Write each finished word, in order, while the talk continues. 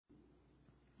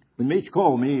When Mitch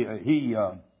called me,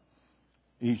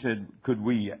 he said, could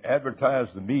we advertise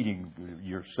the meeting,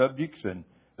 your subjects? And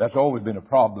that's always been a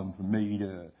problem for me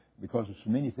because there's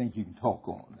so many things you can talk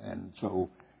on. And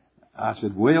so I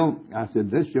said,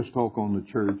 let's just talk on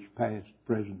the church, past,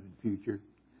 present, and future.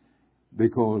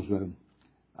 Because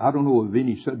I don't know of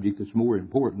any subject that's more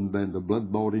important than the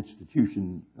blood-bought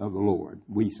institution of the Lord.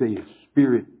 We say it's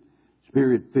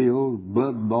Spirit-filled,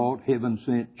 blood-bought,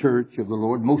 heaven-sent church of the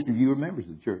Lord. Most of you are members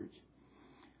of the church.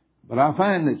 But I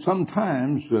find that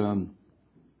sometimes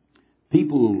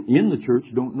people in the church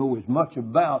don't know as much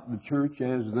about the church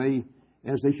as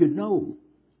they should know.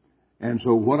 And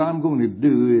so what I'm going to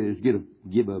do is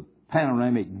give a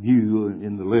panoramic view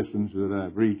in the lessons that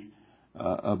I've reached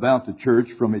about the church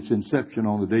from its inception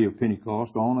on the day of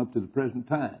Pentecost on up to the present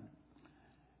time.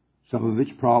 Some of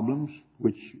its problems,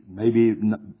 which maybe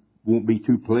won't be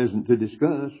too pleasant to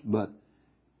discuss, but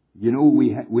you know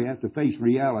we have to face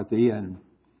reality. And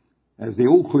as the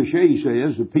old cliche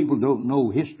says, if people don't know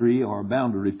history are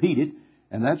bound to repeat it,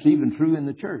 and that's even true in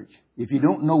the church. If you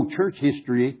don't know church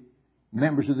history,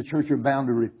 members of the church are bound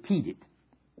to repeat it.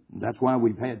 And that's why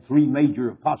we've had 3 major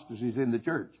apostasies in the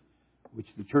church, which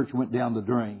the church went down the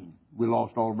drain. We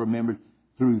lost all of our members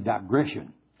through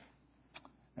digression.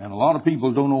 And a lot of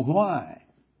people don't know why.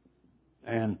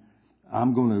 And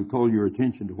I'm going to call your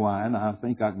attention to why, and I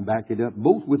think I can back it up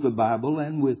both with the Bible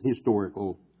and with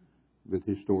historical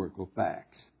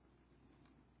facts.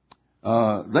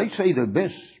 They say the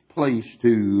best place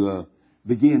to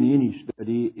begin any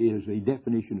study is a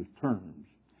definition of terms.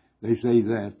 They say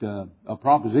that a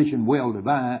proposition well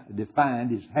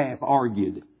defined is half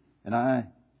argued. And I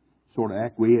sort of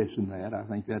acquiesce in that. I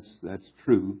think that's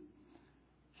true.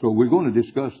 So we're going to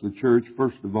discuss the church,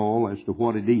 first of all, as to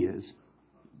what it is.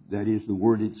 That is the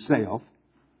word itself.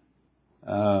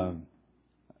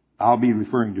 I'll be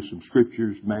referring to some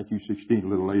scriptures, Matthew 16, a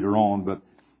little later on. But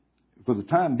for the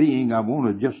time being, I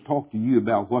want to just talk to you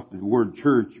about what the word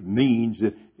church means.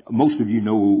 Most of you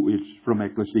know it's from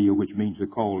ecclesia, which means the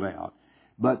called out.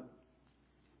 But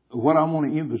what I want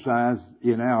to emphasize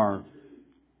in our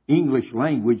English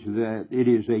language, that it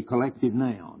is a collective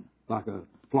noun, like a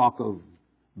flock of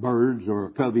birds or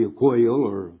a covey of quail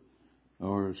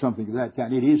or something of that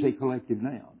kind. It is a collective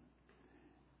noun.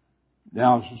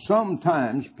 Now,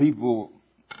 sometimes people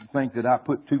think that I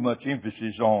put too much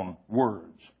emphasis on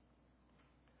words.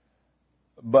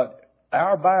 But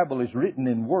our Bible is written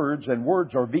in words, and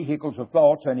words are vehicles of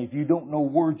thoughts, and if you don't know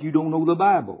words, you don't know the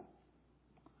Bible.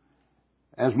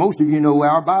 As most of you know,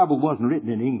 our Bible wasn't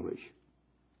written in English.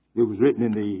 It was written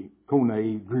in the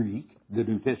Koine Greek, the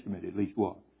New Testament at least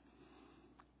was.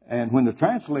 And when the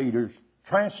translators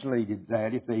translated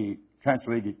that, if they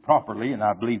translated properly, and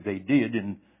I believe they did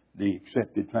in the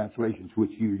accepted translations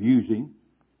which you're using,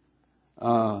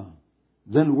 then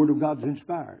the Word of God is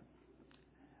inspired.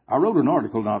 I wrote an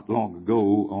article not long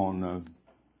ago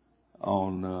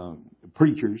on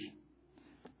preachers,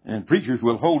 and preachers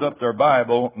will hold up their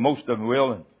Bible, most of them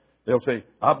will, and they'll say,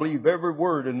 I believe every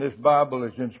word in this Bible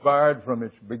is inspired from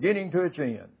its beginning to its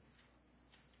end.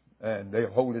 And they'll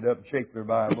hold it up and shake their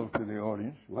Bible to the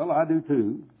audience. Well, I do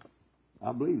too.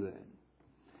 I believe that.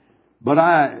 But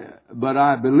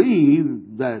I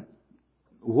believe that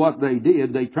what they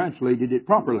did, they translated it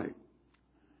properly.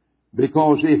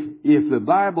 Because if the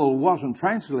Bible wasn't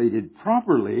translated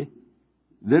properly,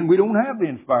 then we don't have the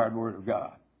inspired Word of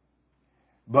God.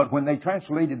 But when they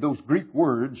translated those Greek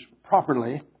words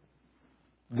properly,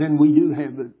 then we do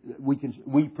have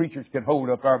we preachers can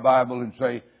hold up our Bible and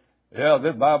say, yeah,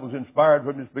 this Bible's inspired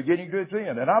from its beginning to its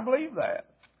end. And I believe that.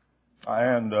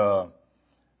 And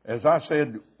as I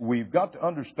said, we've got to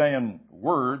understand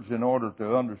words in order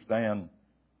to understand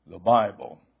the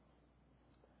Bible.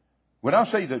 When I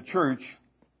say the church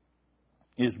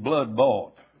is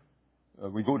blood-bought,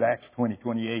 we go to Acts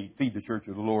 20:28, feed the church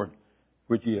of the Lord,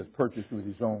 which He has purchased with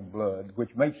His own blood,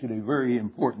 which makes it a very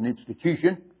important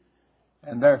institution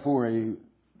and therefore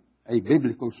a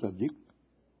biblical subject.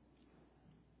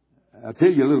 I'll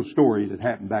tell you a little story that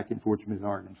happened back in Fort Smith,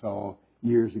 Arkansas.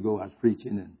 Years ago, I was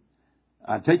preaching, and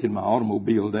I'd taken my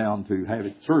automobile down to have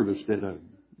it serviced at a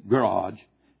garage.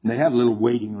 And they had a little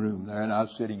waiting room there, and I was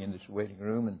sitting in this waiting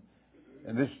room,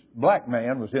 and this black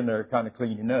man was in there kind of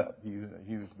cleaning up. He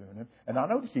was doing it. And I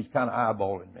noticed he's kind of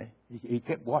eyeballing me. He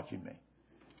kept watching me.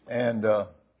 And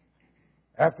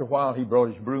after a while, he brought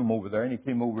his broom over there, and he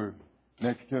came over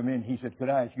next to me, and he said, could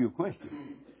I ask you a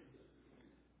question?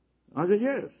 I said,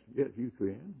 yes, you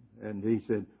can. And he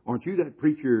said, aren't you that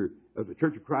preacher of the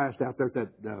Church of Christ out there at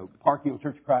that Park Hill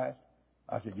Church of Christ?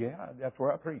 I said, yeah, that's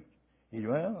where I preach. He said,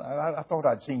 well, I thought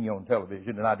I'd seen you on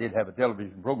television, and I did have a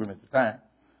television program at the time.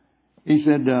 He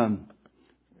said,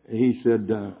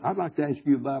 I'd like to ask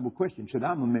you a Bible question. He said,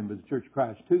 I'm a member of the Church of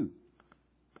Christ too.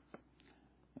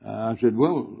 I said,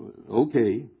 well,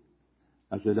 okay.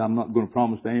 I said, I'm not going to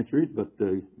promise to answer it, but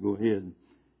go ahead.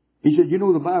 He said, you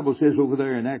know, the Bible says over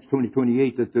there in Acts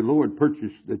 20:28 that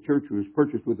the church was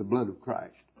purchased with the blood of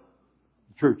Christ.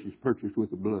 The church is purchased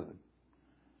with the blood.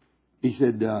 He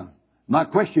said, my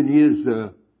question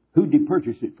is, who did he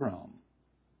purchase it from?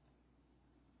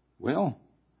 Well,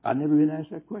 I'd never been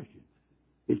asked that question.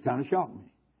 It kind of shocked me.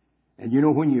 And you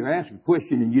know, when you ask a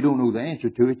question and you don't know the answer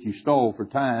to it, you stall for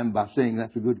time by saying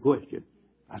that's a good question.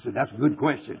 I said, that's a good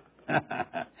question.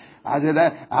 I said,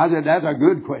 that's a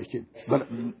good question. But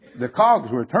the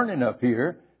cogs were turning up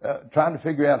here, trying to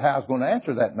figure out how I was going to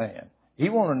answer that man. He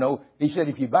wanted to know, he said,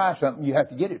 if you buy something, you have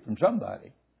to get it from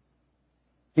somebody.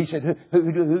 He said,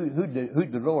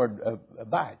 who'd the Lord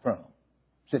buy it from?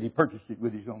 Said he purchased it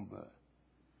with his own blood.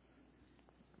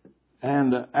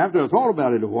 And after I thought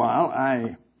about it a while,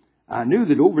 I knew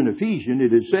that over in Ephesians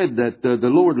it had said that the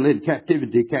Lord led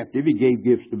captivity captive. He gave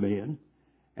gifts to men.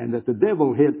 And that the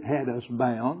devil had us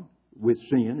bound with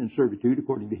sin and servitude,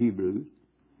 according to Hebrews.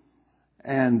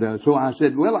 And so I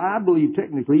said, well, I believe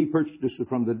technically he purchased us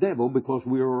from the devil because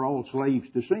we were all slaves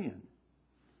to sin.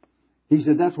 He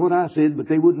said, that's what I said, but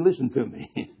they wouldn't listen to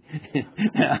me.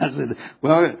 I said,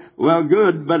 well,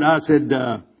 good. But I said,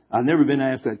 I've never been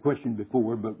asked that question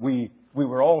before, but we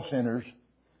were all sinners,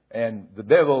 and the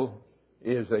devil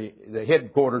is the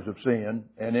headquarters of sin,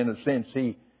 and in a sense,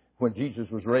 when Jesus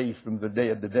was raised from the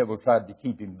dead, the devil tried to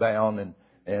keep him bound and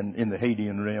in the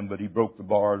Hadean realm, but he broke the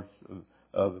bars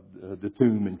of the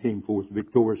tomb and came forth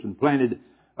victorious and planted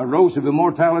a rose of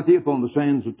immortality upon the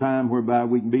sands of time whereby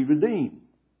we can be redeemed.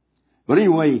 But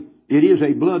anyway, it is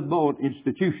a blood-bought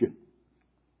institution.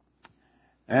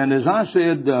 And as I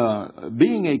said,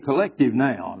 being a collective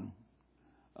noun,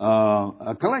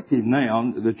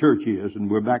 the church is,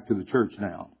 and we're back to the church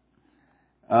now,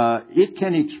 it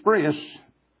can express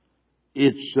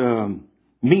its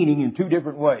meaning in two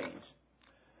different ways.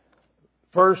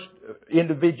 First,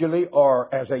 individually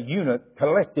or as a unit,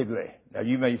 collectively. Now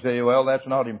you may say, well, that's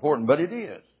not important, but it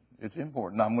is. It's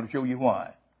important. I'm going to show you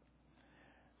why.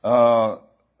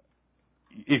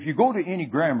 If you go to any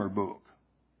grammar book,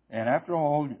 and after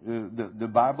all, the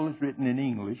Bible is written in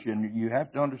English, and you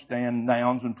have to understand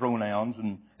nouns and pronouns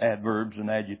and adverbs and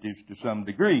adjectives to some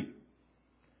degree.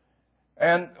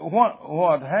 And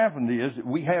what happened is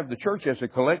we have the church as a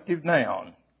collective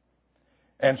noun.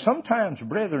 And sometimes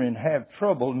brethren have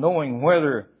trouble knowing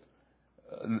whether,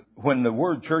 when the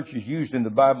word church is used in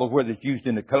the Bible, whether it's used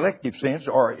in a collective sense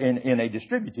or in a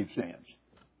distributive sense.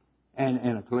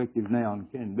 And a collective noun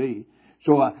can be.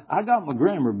 So I got my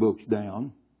grammar books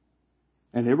down,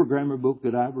 and every grammar book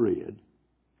that I've read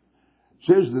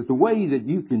says that the way that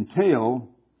you can tell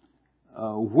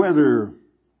whether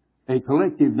a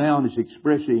collective noun is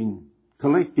expressing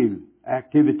collective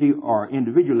activity or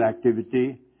individual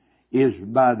activity is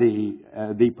by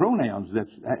the pronouns that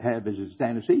have as its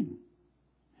antecedent.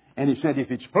 And it said if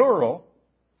it's plural,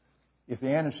 if the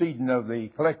antecedent of the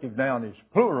collective noun is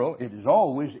plural, it is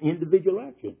always individual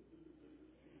action.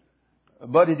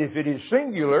 But if it is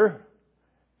singular,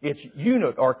 it's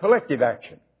unit or collective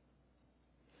action.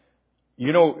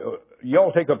 You know,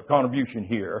 y'all take up a contribution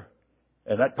here,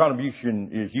 and that contribution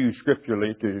is used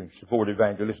scripturally to support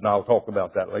evangelists, and I'll talk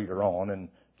about that later on, and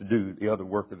to do the other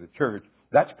work of the church.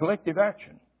 That's collective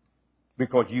action,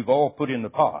 because you've all put in the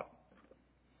pot.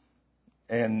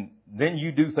 And then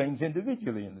you do things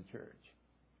individually in the church.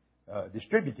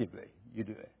 Distributively, you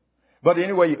do it. But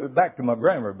anyway, back to my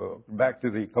grammar book, back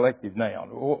to the collective noun.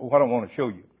 What I want to show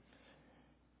you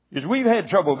is we've had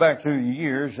trouble back through the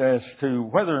years as to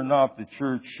whether or not the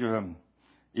church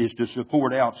is to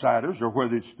support outsiders or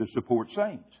whether it's to support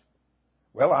saints.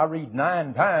 Well, I read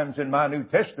 9 times in my New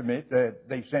Testament that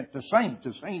they sent to saints.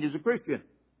 A saint is a Christian.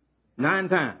 9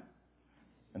 times.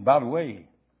 And by the way,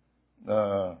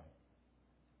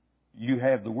 you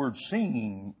have the word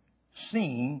singing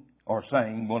or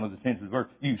sang, one of the tenses of the verse,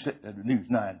 used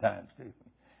 9 times too.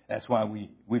 That's why we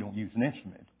don't use an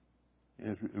instrument.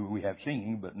 We have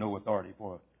singing, but no authority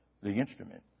for the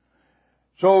instrument.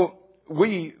 So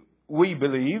we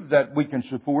believe that we can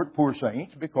support poor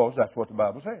saints because that's what the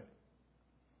Bible says.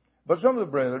 But some of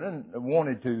the brethren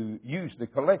wanted to use the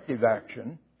collective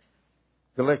action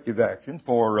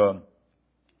for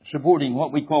supporting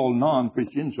what we call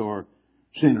non-Christians or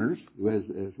sinners, as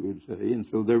we would say. And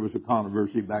so there was a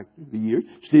controversy back through the years,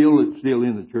 still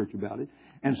in the church about it.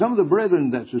 And some of the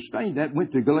brethren that sustained that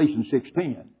went to Galatians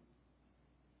 6:10.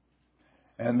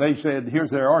 And they said,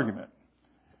 here's their argument.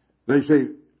 They say,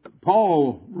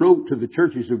 Paul wrote to the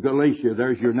churches of Galatia,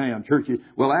 there's your noun, churches.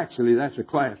 Well, actually, that's a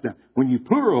class noun. When you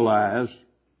pluralize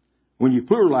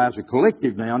a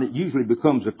collective noun, it usually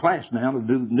becomes a class noun of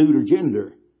neuter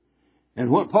gender. And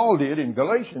what Paul did in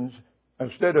Galatians,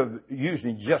 instead of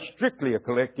using just strictly a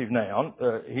collective noun,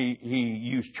 he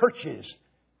used churches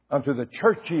unto the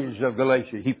churches of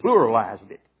Galatia. He pluralized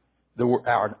it,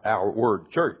 our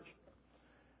word church.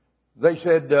 They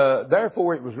said,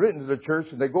 therefore it was written to the church,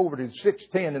 and they go over to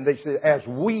 6:10, and they say, as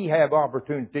we have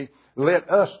opportunity, let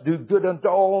us do good unto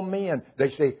all men.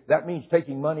 They say that means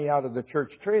taking money out of the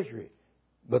church treasury.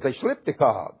 But they slipped the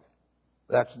cog.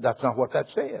 That's not what that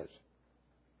says.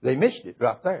 They missed it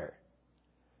right there.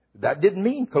 That didn't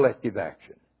mean collective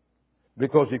action.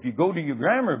 Because if you go to your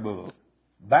grammar book,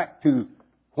 back to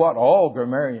what all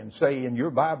grammarians say, and your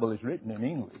Bible is written in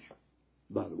English,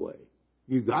 by the way.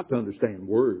 You've got to understand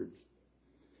words.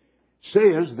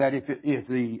 Says that if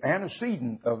the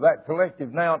antecedent of that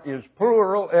collective noun is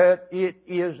plural, it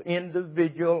is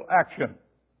individual action.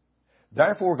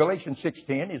 Therefore, Galatians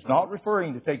 6:10 is not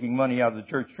referring to taking money out of the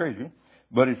church treasury,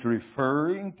 but it's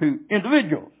referring to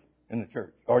individuals in the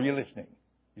church. Are you listening?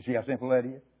 You see how simple that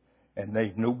is? And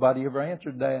nobody ever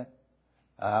answered that.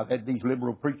 I've had these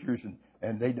liberal preachers,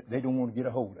 and they don't want to get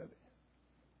a hold of it.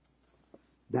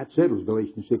 That settles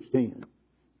Galatians 6:10.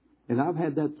 And I've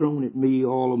had that thrown at me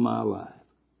all of my life.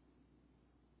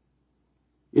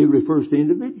 It refers to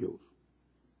individuals.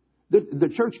 The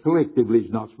church collectively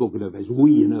is not spoken of as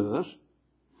we and us.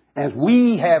 As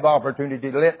we have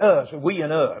opportunity, let us, we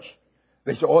and us.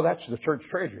 They say, oh, that's the church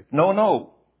treasury. No.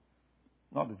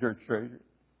 Not the church treasury.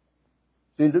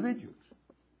 It's individuals.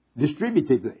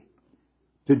 Distributively.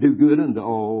 To do good unto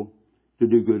all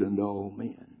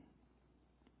men.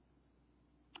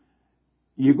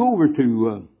 You go over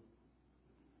to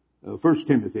 1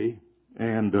 Timothy,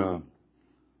 and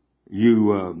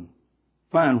you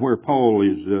find where Paul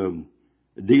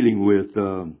is dealing with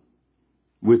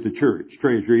the church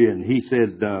treasury, and he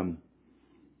said,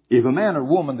 if a man or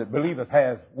woman that believeth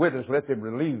have widows, let them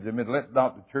relieve them, and let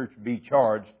not the church be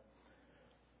charged,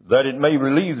 that it may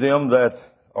relieve them that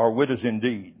are widows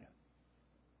indeed.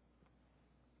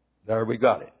 There we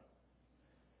got it.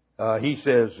 He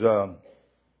says,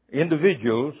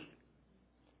 individuals,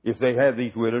 if they have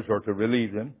these widows, are to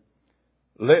relieve them.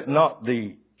 Let not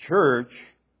the church,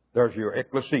 there's your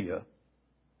ecclesia,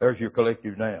 there's your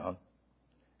collective noun,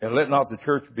 and let not the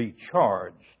church be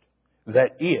charged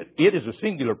that it is a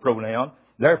singular pronoun,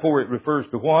 therefore it refers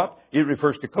to what? It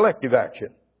refers to collective action.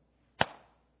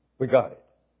 We got it.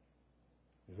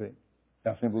 You see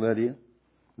how simple that is?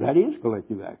 That is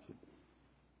collective action.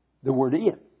 The word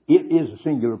it is a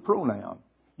singular pronoun.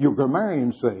 Your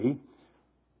grammarians say,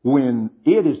 when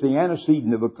it is the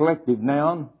antecedent of a collective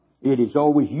noun, it is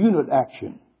always unit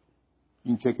action.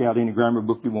 You can check out any grammar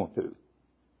book you want to.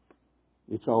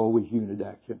 It's always unit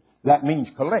action. That means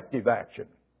collective action.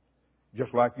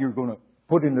 Just like you're going to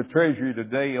put in the treasury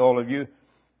today, all of you,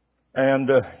 and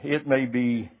it may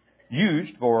be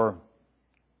used for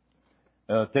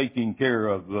taking care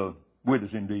of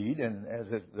widows indeed, and as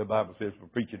the Bible says, for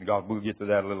preaching the gospel. We'll get to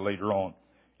that a little later on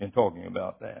in talking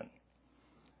about that.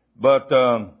 But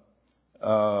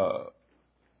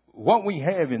what we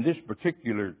have in this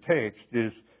particular text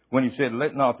is when he said,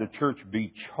 let not the church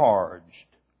be charged.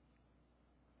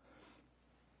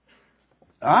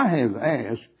 I have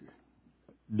asked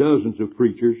dozens of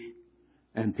preachers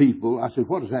and people, I said,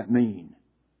 what does that mean?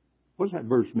 What does that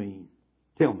verse mean?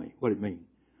 Tell me what it means.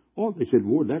 Well, they said,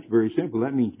 Lord, that's very simple.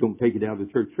 That means don't take it out of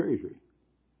the church treasury.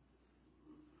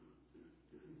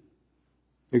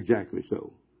 Exactly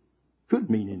so. Could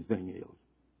mean anything else.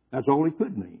 That's all it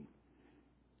could mean.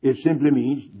 It simply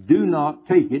means do not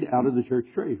take it out of the church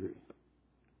treasury.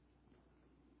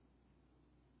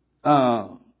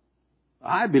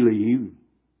 I believe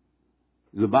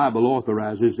the Bible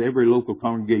authorizes every local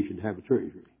congregation to have a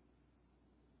treasury.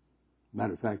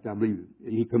 Matter of fact, I believe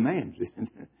He commands it.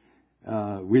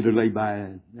 Whither lay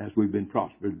by as we've been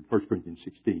prospered, 1 Corinthians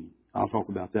 16. I'll talk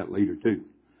about that later too.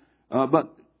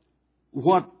 But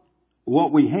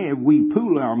what we have, we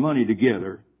pool our money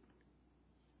together.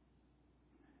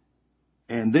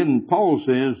 And then Paul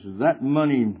says that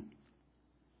money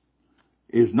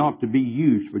is not to be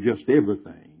used for just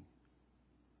everything.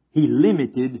 He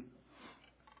limited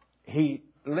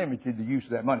the use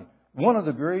of that money. One of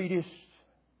the greatest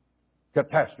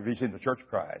catastrophes in the Church of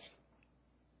Christ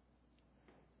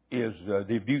is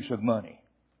the abuse of money.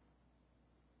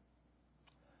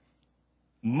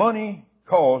 Money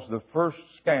caused the first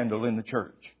scandal in the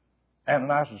church.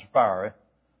 Ananias and Sapphira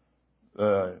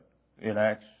in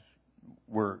Acts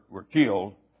were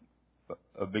killed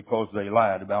because they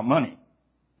lied about money.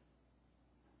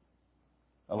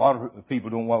 A lot of people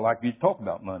don't like you to talk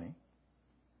about money.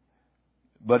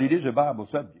 But it is a Bible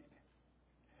subject.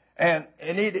 And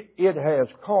it has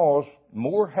caused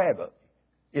more havoc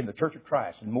in the Church of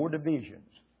Christ and more divisions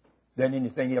than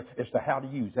anything else as to how to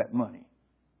use that money.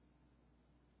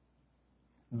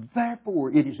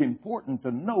 Therefore, it is important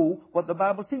to know what the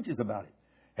Bible teaches about it.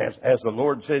 As the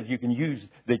Lord says you can use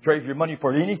the treasure money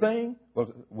for anything, well,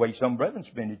 the way some brethren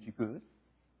spend it, you could.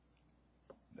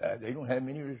 They don't have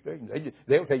many restrictions.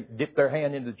 They'll dip their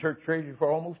hand into the church treasury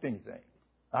for almost anything.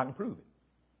 I can prove it.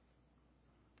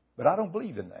 But I don't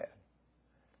believe in that.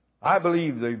 I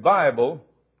believe the Bible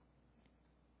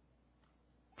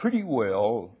pretty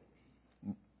well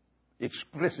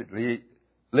explicitly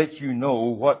lets you know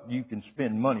what you can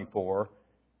spend money for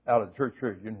out of the church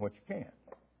treasury and what you can't.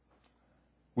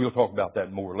 We'll talk about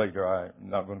that more later. I'm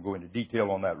not going to go into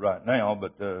detail on that right now,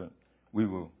 but we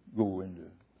will go into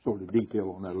sort of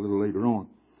detail on that a little later on.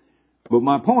 But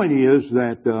my point is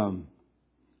that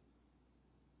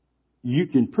you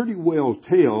can pretty well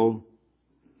tell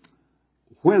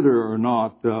whether or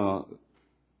not the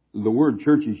word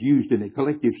church is used in a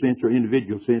collective sense or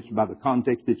individual sense by the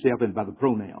context itself and by the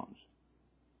pronouns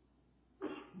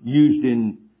used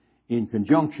in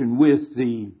conjunction with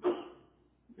the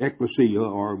ecclesia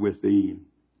or with the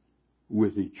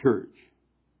church.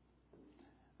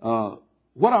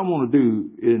 What I want to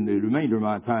do in the remainder of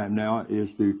my time now is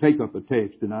to take up a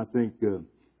text, and I think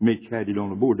Mitch had it on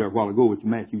the board there a while ago. It's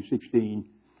Matthew 16,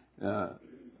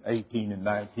 18 and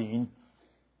 19,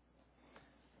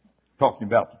 talking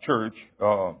about the church.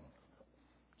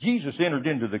 Jesus entered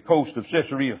into the coast of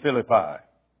Caesarea Philippi.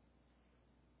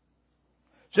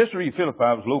 Caesarea Philippi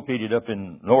was located up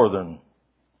in northern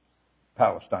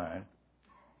Palestine,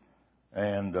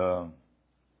 and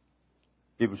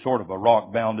it was sort of a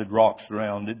rock-bounded,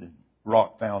 rock-surrounded,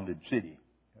 rock-founded city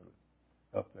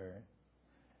up there.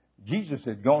 Jesus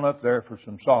had gone up there for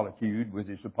some solitude with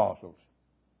his apostles.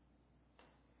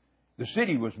 The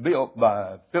city was built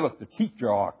by Philip the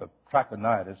Tetrarch of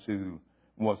Trachonitis, who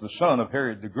was the son of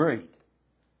Herod the Great.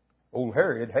 Old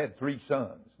Herod had 3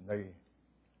 sons, and they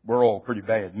were all pretty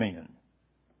bad men.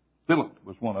 Philip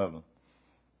was one of them.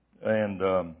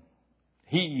 And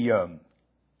he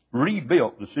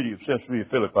rebuilt the city of Caesarea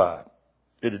Philippi.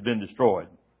 It had been destroyed.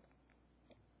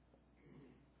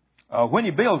 When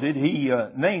he built it, he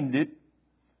named it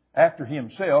after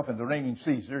himself and the reigning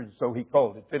Caesar, and so he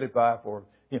called it Philippi for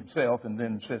himself and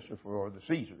then Caesar for the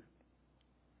Caesar.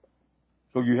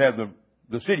 So you have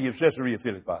the city of Caesarea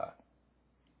Philippi.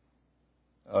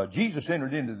 Jesus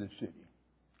entered into this city.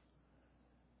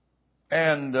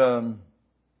 And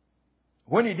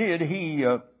when he did, he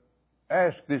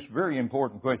asked this very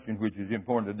important question, which is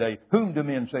important today. Whom do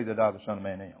men say that I, the Son of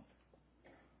Man, am?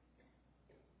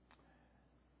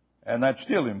 And that's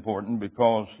still important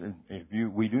because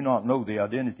if we do not know the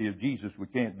identity of Jesus, we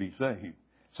can't be saved.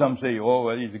 Some say, oh,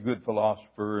 well, he's a good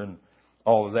philosopher and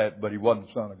all of that, but he wasn't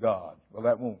the Son of God. Well,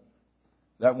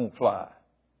 that won't fly,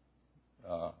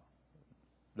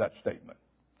 that statement.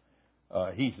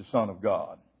 He's the Son of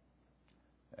God.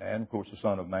 And, of course, the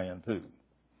Son of Man, too.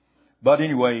 But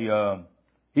anyway,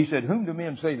 he said, whom do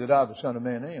men say that I, the Son of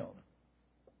Man, am?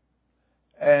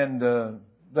 And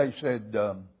they said,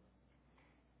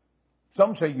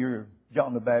 some say you're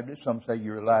John the Baptist, some say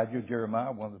you're Elijah,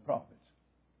 Jeremiah, one of the prophets.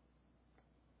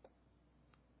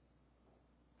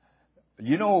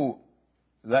 You know,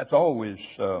 that's always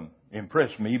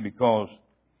impressed me because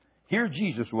here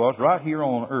Jesus was right here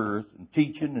on earth and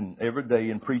teaching and every day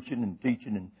and preaching and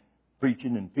teaching and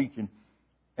preaching and teaching,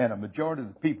 and a majority of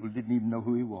the people didn't even know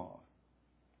who he was.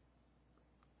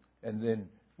 And then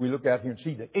we look out here and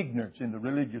see the ignorance in the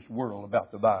religious world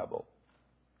about the Bible.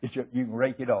 You can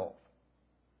rake it off.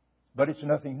 But it's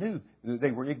nothing new.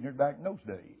 They were ignorant back in those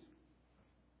days.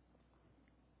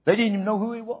 They didn't even know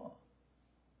who he was.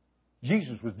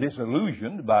 Jesus was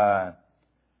disillusioned by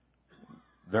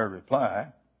their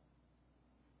reply.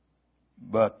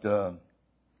 But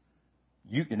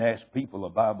you can ask people a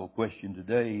Bible question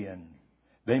today, and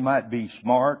they might be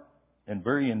smart and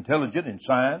very intelligent in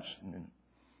science and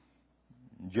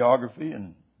in geography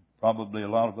and probably a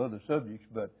lot of other subjects,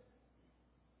 but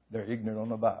they're ignorant on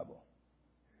the Bible.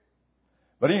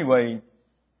 But anyway,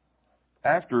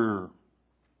 after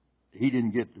he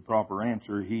didn't get the proper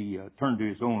answer, he turned to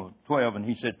his own 12 and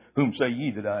he said, whom say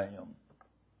ye that I am?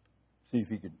 See if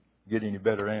he could get any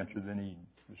better answer than he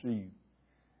received.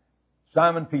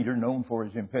 Simon Peter, known for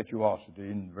his impetuosity,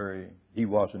 and he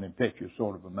was an impetuous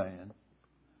sort of a man.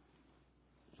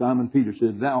 Simon Peter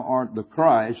said, thou art the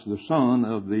Christ, the Son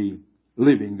of the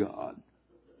living God.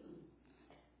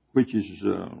 which is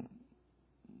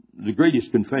the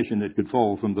greatest confession that could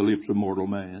fall from the lips of mortal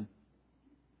man.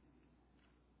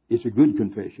 It's a good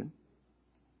confession.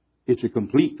 It's a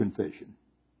complete confession.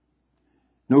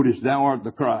 Notice, thou art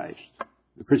the Christ,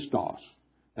 the Christos.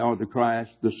 Thou art the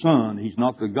Christ, the Son. He's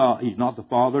not the God. He's not the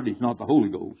Father. He's not the Holy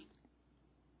Ghost.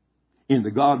 In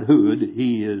the Godhood,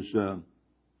 He is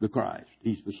the Christ.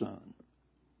 He's the Son.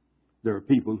 There are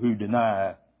people who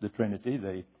deny the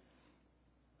Trinity.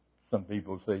 Some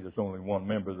people say there's only one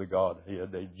member of the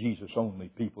Godhead. They Jesus-only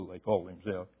people, they call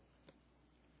themselves.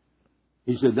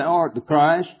 He said, thou art the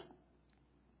Christ,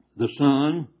 the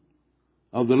Son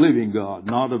of the living God,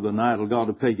 not of an idol god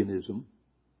of paganism,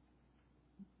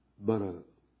 but a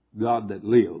God that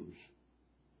lives,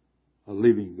 a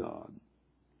living God.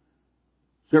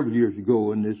 Several years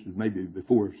ago, and this is maybe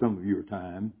before some of your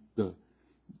time,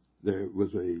 there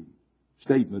was a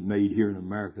statement made here in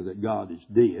America that God is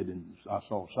dead, and I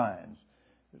saw signs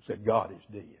that said God is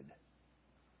dead.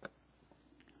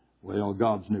 Well,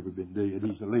 God's never been dead.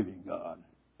 He's a living God.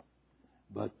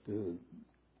 But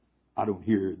I don't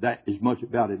hear that as much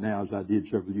about it now as I did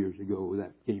several years ago.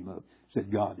 That came up,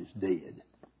 said God is dead.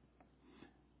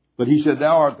 But He said,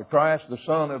 thou art the Christ, the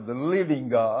Son of the living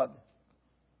God.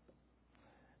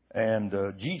 And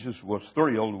Jesus was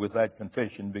thrilled with that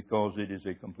confession because it is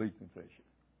a complete confession.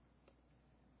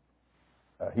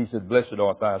 He said, blessed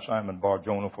art thou, Simon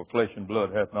Bar-Jonah, for flesh and blood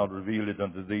hath not revealed it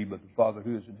unto thee, but the Father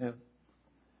who is in heaven.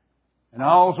 And I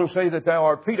also say that thou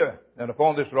art Peter, and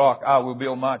upon this rock I will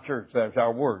build my church. That's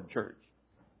our word, church.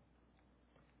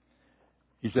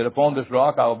 He said, upon this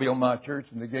rock I will build my church,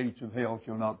 and the gates of hell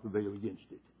shall not prevail against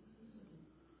it.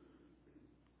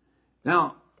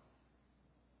 Now,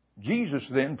 Jesus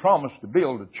then promised to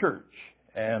build a church.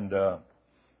 And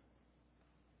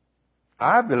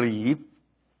I believe,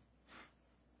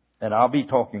 and I'll be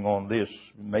talking on this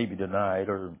maybe tonight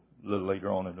or a little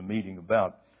later on in the meeting,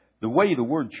 about the way the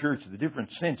word church, the different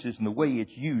senses and the way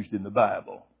it's used in the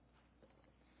Bible.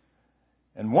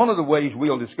 And one of the ways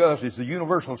we'll discuss is the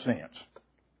universal sense.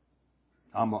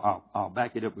 I'll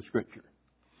back it up with Scripture.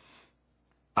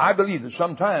 I believe that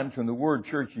sometimes when the word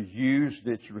church is used,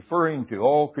 it's referring to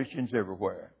all Christians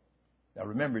everywhere. Now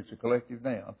remember, it's a collective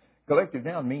noun. Collective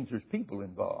noun means there's people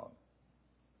involved.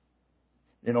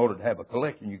 In order to have a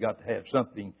collection, you've got to have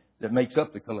something that makes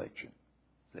up the collection.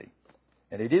 See?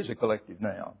 And it is a collective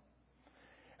noun.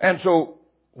 And so,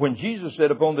 when Jesus said,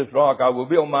 upon this rock I will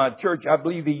build my church, I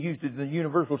believe He used it in the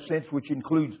universal sense, which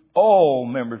includes all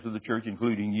members of the church,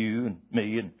 including you and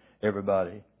me and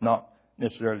everybody, not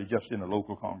necessarily just in a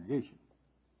local congregation.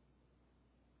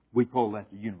 We call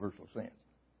that the universal sense.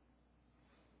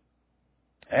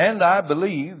 And I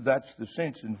believe that's the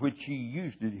sense in which He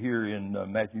used it here in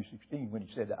Matthew 16 when He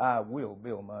said, I will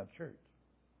build my church.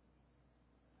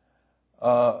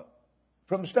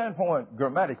 From the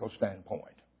grammatical standpoint,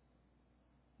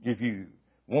 if you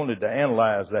wanted to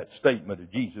analyze that statement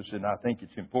of Jesus, and I think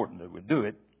it's important that we do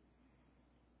it,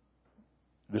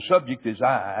 the subject is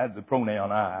I, the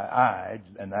pronoun I,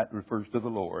 and that refers to the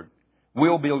Lord.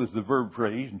 Will build is the verb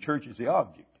phrase, and church is the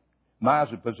object. My is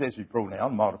a possessive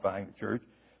pronoun, modifying the church.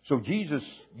 So Jesus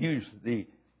used the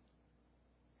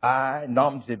I,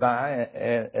 nominative I,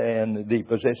 and the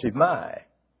possessive my.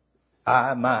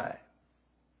 I, my.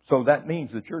 So that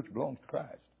means the church belongs to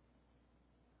Christ.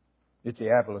 It's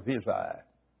the apple of His eye.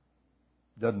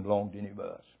 It doesn't belong to any of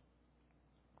us.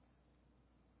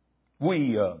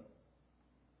 We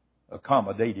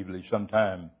accommodatively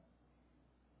sometimes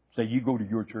say, you go to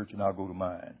your church and I'll go to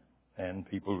mine. And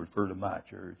people refer to my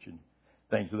church and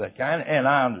things of that kind. And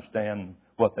I understand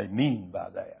what they mean by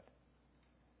that.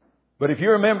 But if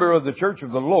you're a member of the church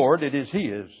of the Lord, it is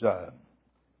His.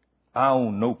 I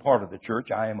own no part of the church.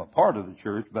 I am a part of the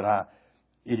church, but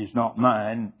it is not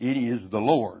mine. It is the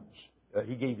Lord's.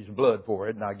 He gave His blood for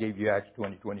it, and I gave you Acts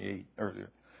 20:28 earlier.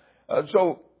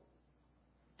 So,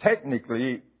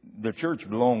 technically, the church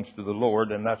belongs to the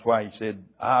Lord, and that's why He said,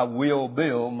 I will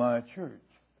build my church.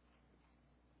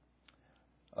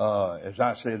 As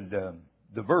I said,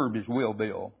 the verb is will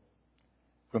build,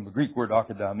 from the Greek word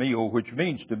akadamio, which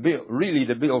means to build, really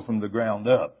to build from the ground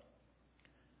up.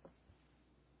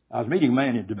 I was meeting a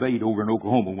man in debate over in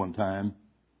Oklahoma one time.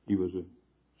 He was a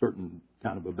certain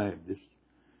kind of a Baptist.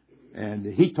 And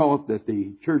he taught that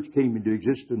the church came into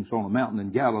existence on a mountain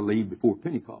in Galilee before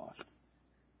Pentecost.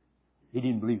 He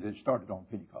didn't believe that it started on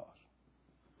Pentecost.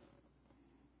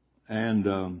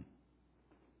 And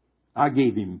I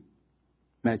gave him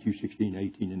Matthew 16,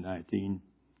 18, and 19.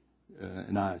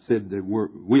 And I said the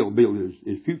word will build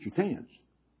is future tense.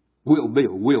 Will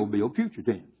build, future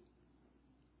tense.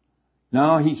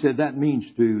 No, he said that means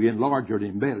to enlarge or to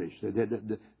embellish.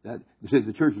 That says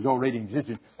the church is already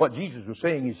existing. What Jesus was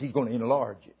saying is He's going to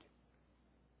enlarge it.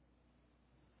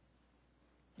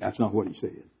 That's not what He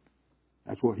said.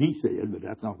 That's what He said, but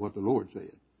that's not what the Lord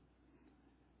said.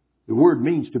 The word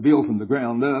means to build from the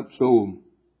ground up, so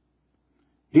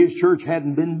His church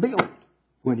hadn't been built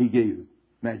when He gave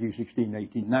Matthew 16,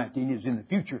 18, 19 is in the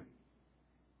future.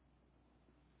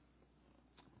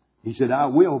 He said, I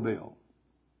will build.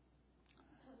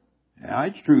 Now,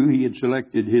 it's true, He had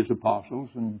selected His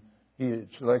apostles and He had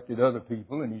selected other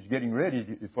people and He's getting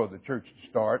ready for the church to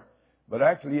start, but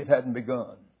actually it hadn't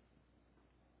begun.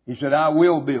 He said, I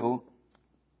will build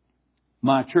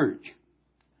my church.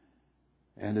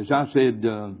 And as I said,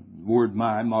 the word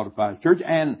my modifies church,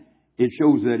 and it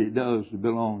shows that it does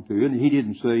belong to it. And He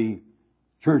didn't say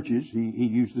churches, He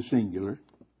used the singular.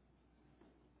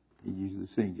 He used the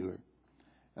singular.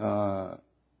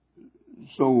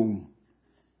 So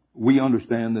we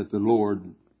understand that the Lord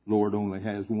only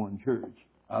has one church.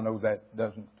 I know that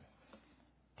doesn't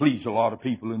please a lot of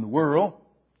people in the world,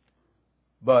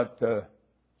 but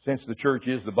since the church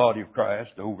is the body of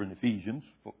Christ over in Ephesians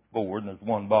 4, and there's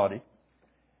one body,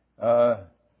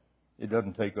 it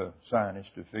doesn't take a scientist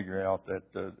to figure out that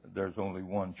there's only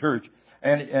one church,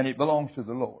 and it belongs to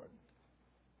the Lord.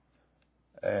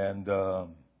 And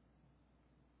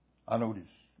I noticed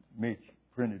Mitch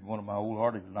printed one of my old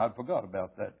articles, and I forgot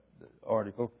about that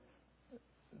article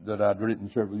that I'd written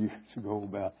several years ago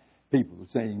about people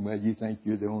saying, well, you think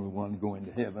you're the only one going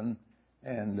to heaven.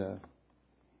 And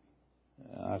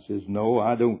I says, no,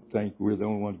 I don't think we're the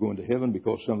only ones going to heaven,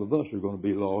 because some of us are going to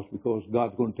be lost, because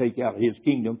God's going to take out of His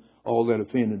kingdom all that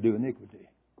offend and do iniquity.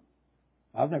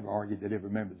 I've never argued that every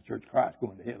member of the Church of Christ is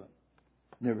going to heaven.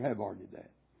 Never have argued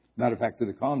that. Matter of fact, to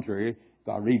the contrary, if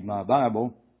I read my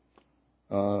Bible,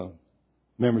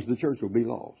 members of the church will be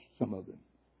lost, some of them.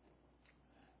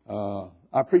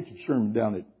 I preached a sermon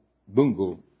down at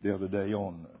Boonville the other day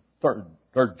on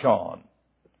 3rd John.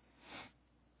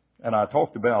 And I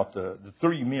talked about the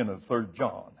three men of 3rd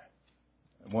John.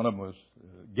 And one of them was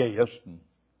Gaius and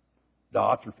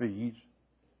Diotrephes.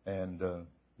 And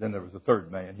then there was a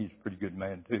third man. He's a pretty good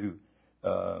man, too.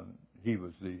 He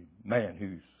was the man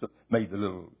who made the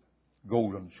little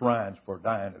golden shrines for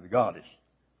Diana the goddess.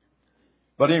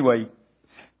 But anyway,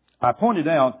 I pointed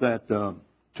out that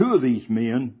two of these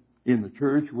men in the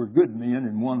church were good men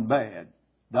and one bad.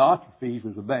 Diotrephes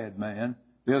was a bad man.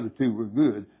 The other two were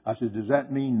good. I said, does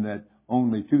that mean that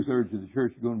only 2/3 of the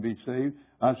church are going to be saved?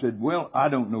 I said, well, I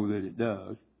don't know that it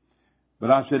does.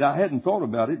 But I said, I hadn't thought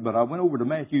about it, but I went over to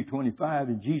Matthew 25,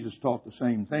 and Jesus taught the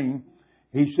same thing.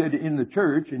 He said in the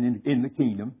church and in the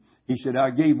kingdom, He said, I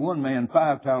gave one man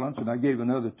 5 talents, and I gave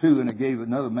another 2, and I gave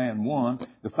another man 1.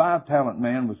 The 5-talent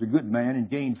man was a good man and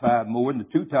gained 5 more, and the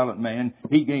 2-talent man,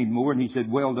 he gained more, and He said,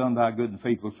 well done, thy good and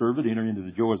faithful servant, enter into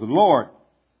the joys of the Lord.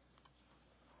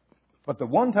 But the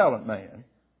 1-talent man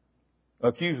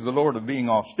accused the Lord of being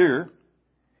austere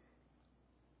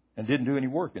and didn't do any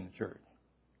work in the church.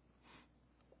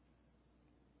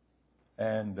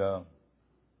 And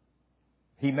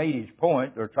he made his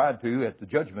point, or tried to, at the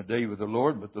judgment day with the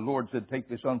Lord, but the Lord said, take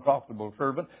this unprofitable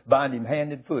servant, bind him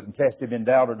hand and foot, and cast him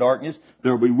into outer darkness.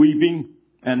 There will be weeping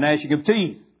and gnashing of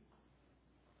teeth.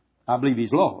 I believe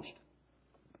he's lost.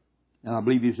 And I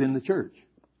believe he's in the church.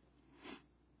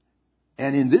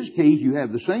 And in this case, you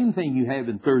have the same thing you have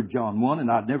in 3 John 1,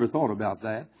 and I'd never thought about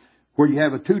that, where you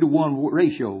have a 2-to-1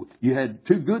 ratio. You had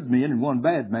 2 good men and 1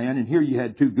 bad man, and here you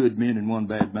had 2 good men and 1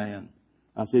 bad man.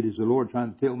 I said, is the Lord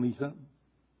trying to tell me something?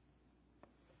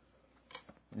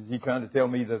 Is He trying to tell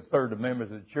me that a third of members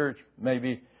of the church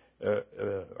maybe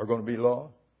are going to be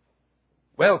lost?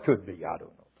 Well, could be. I don't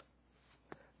know.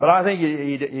 But I think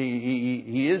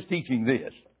he is teaching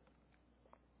this.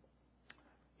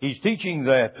 He's teaching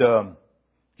that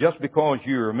just because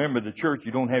you're a member of the church,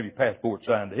 you don't have your passport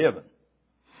signed to heaven.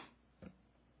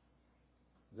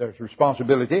 There's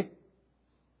responsibility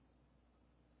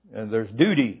and there's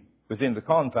duty within the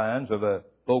confines of a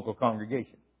local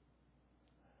congregation.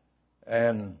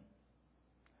 And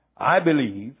I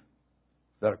believe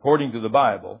that according to the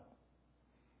Bible,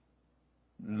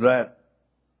 that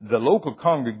the local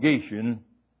congregation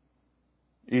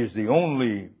is the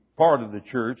only part of the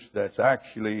church that's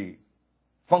actually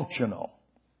functional.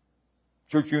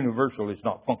 Church Universal is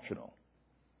not functional.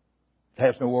 It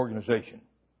has no organization.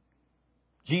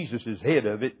 Jesus is head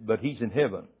of it, but He's in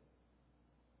heaven.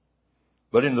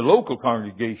 But in the local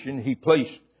congregation, He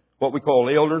placed what we call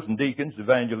elders and deacons,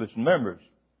 evangelists and members.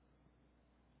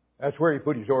 That's where He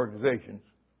put His organizations,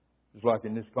 just like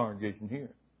in this congregation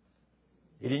here.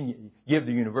 He didn't give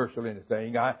the universal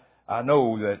anything. I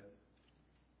know that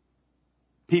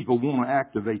people want to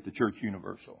activate the church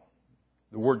universal.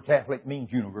 The word Catholic means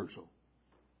universal.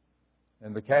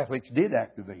 And the Catholics did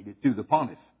activate it through the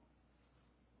pontiff.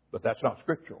 But that's not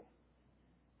scriptural.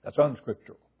 That's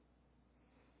unscriptural.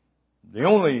 The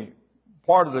only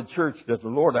part of the church that the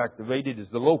Lord activated is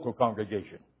the local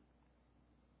congregation,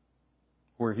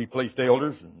 where He placed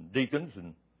elders and deacons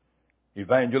and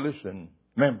evangelists and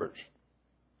members.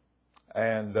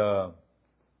 And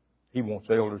He wants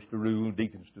elders to rule,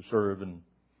 deacons to serve, and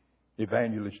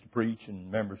evangelists to preach, and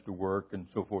members to work, and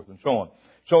so forth and so on.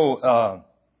 So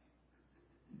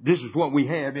this is what we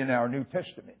have in our New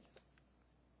Testament.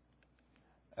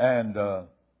 And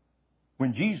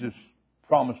when Jesus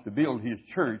promised to build His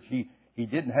church, He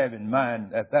didn't have in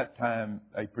mind at that time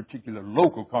a particular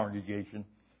local congregation,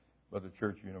 but the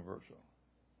church universal.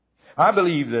 I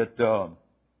believe that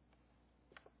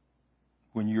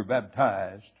when you're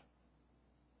baptized,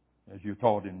 as you're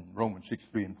taught in Romans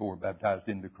 6:3 and 4, baptized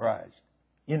into Christ.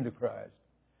 Into Christ.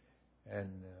 And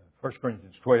 1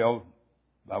 Corinthians 12,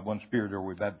 by one Spirit are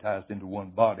we baptized into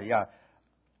one body.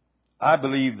 I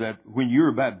believe that when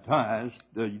you're baptized,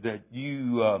 that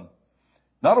you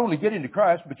not only get into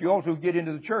Christ, but you also get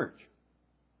into the church.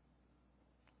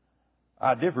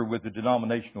 I differ with the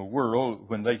denominational world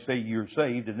when they say you're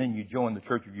saved and then you join the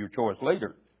church of your choice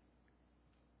later.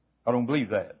 I don't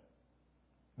believe that,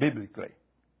 biblically.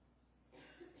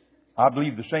 I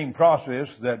believe the same process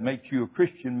that makes you a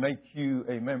Christian makes you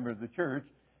a member of the church,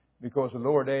 because the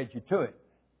Lord adds you to it.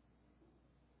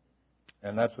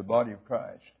 And that's the body of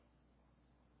Christ.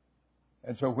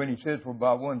 And so when He says, "For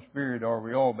by one Spirit are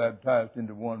we all baptized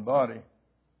into one body,"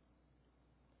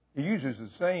 He uses the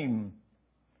same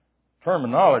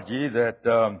terminology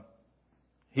that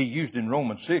He used in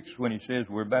Romans 6 when He says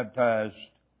we're baptized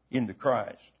into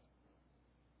Christ.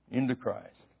 Into Christ.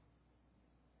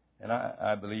 And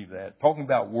I believe that. Talking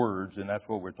about words, and that's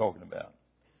what we're talking about.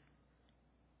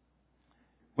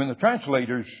 When the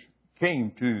translators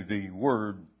came to the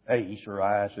word eis, or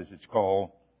eis as it's called,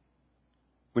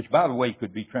 which by the way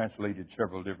could be translated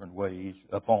several different ways: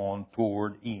 upon,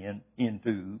 toward, in,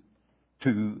 into,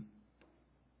 to.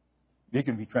 It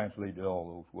can be translated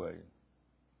all those ways.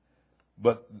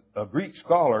 But a Greek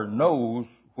scholar knows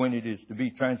when it is to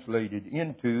be translated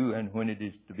into and when it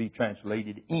is to be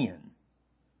translated in.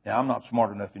 Now, I'm not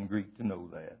smart enough in Greek to know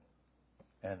that,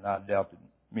 and I doubt that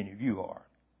many of you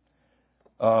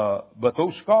are. But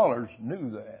those scholars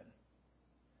knew that.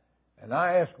 And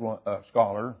I asked a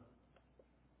scholar,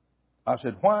 I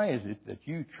said, "Why is it that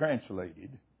you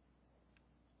translated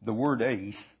the word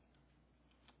eis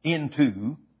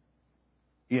into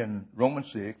in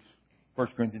Romans 6, 1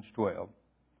 Corinthians 12,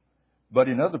 but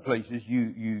in other places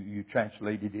you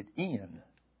translated it in?"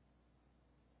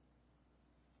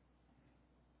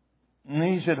 And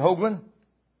he said, "Hoagland,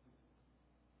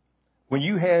 when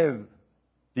you have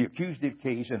the accusative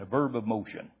case and a verb of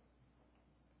motion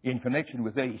in connection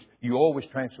with eis, you always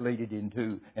translate it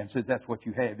into," and said that's what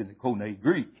you have in the Koine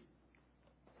Greek.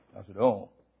 I said,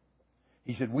 "Oh."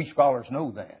 He said, "We scholars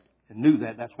know that and knew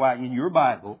that. That's why in your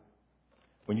Bible,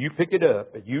 when you pick it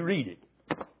up and you read it,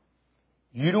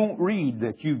 you don't read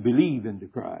that you believe into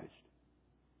Christ.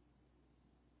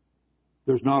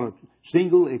 There's not a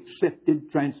single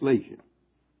accepted translation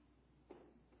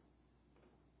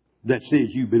that says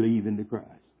you believe into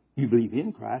Christ. You believe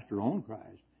in Christ or on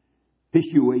Christ.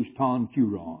 Piscues ton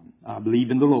curon. I believe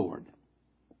in the Lord.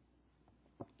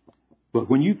 But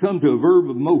when you come to a verb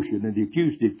of motion in the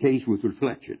accusative case with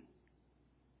reflection,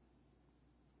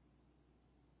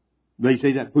 they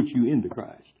say that puts you into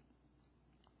Christ.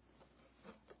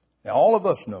 Now, all of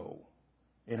us know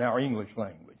in our English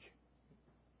language,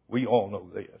 we all know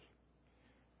this.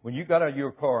 When you got out of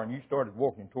your car and you started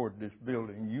walking toward this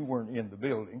building, you weren't in the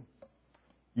building.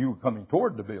 You were coming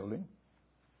toward the building.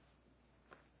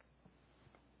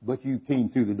 But you came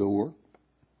through the door.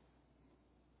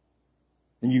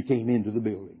 And you came into the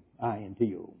building.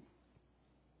 I-N-T-O.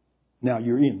 Now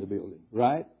you're in the building,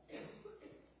 right?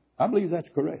 I believe that's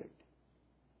correct.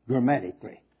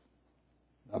 Grammatically,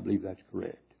 I believe that's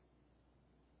correct.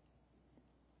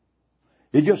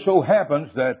 It just so happens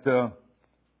that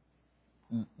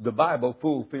the Bible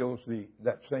fulfills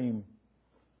that same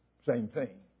thing.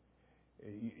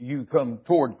 You come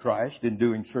toward Christ in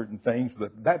doing certain things,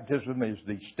 but baptism is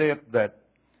the step that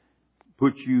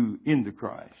puts you into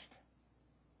Christ.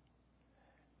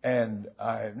 And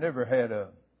I've never had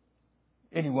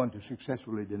anyone to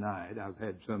successfully deny it. I've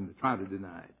had some to try to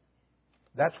deny it.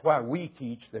 That's why we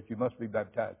teach that you must be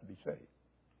baptized to be saved.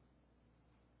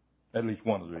 At least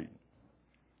one of the reasons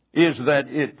is that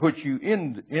it puts you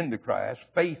into Christ.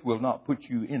 Faith will not put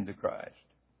you into Christ.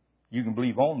 You can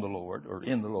believe on the Lord or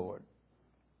in the Lord.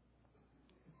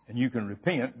 And you can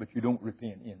repent, but you don't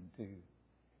repent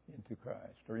into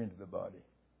Christ or into the body.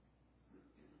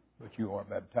 But you are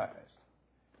baptized.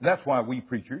 And that's why we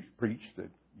preachers preach that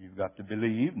you've got to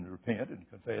believe and repent and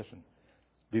confess and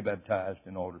be baptized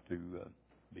in order to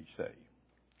be saved.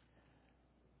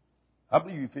 I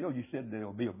believe Phil, you said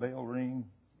there'll be a bell ring.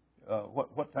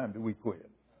 What time do we quit?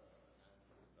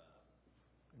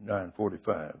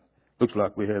 9:45. Looks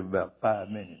like we have about 5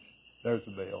 minutes. There's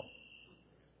the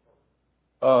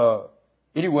bell.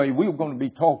 Anyway, we're going to be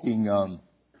talking a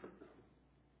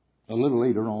little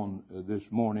later on this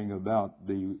morning about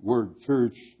the word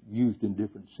church used in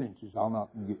different senses. I'll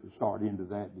not start into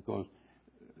that because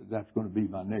that's going to be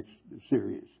my next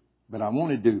series. But I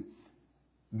wanted to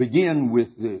begin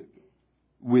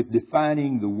with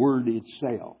defining the word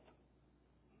itself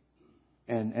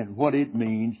and what it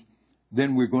means.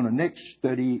 Then we're going to next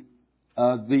study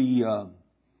the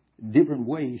different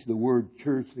ways the word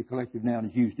church, the collective noun,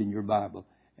 is used in your Bible.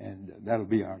 And that'll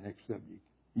be our next subject.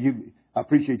 I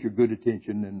appreciate your good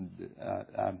attention,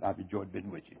 and I've enjoyed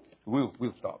being with you.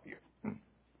 We'll stop here.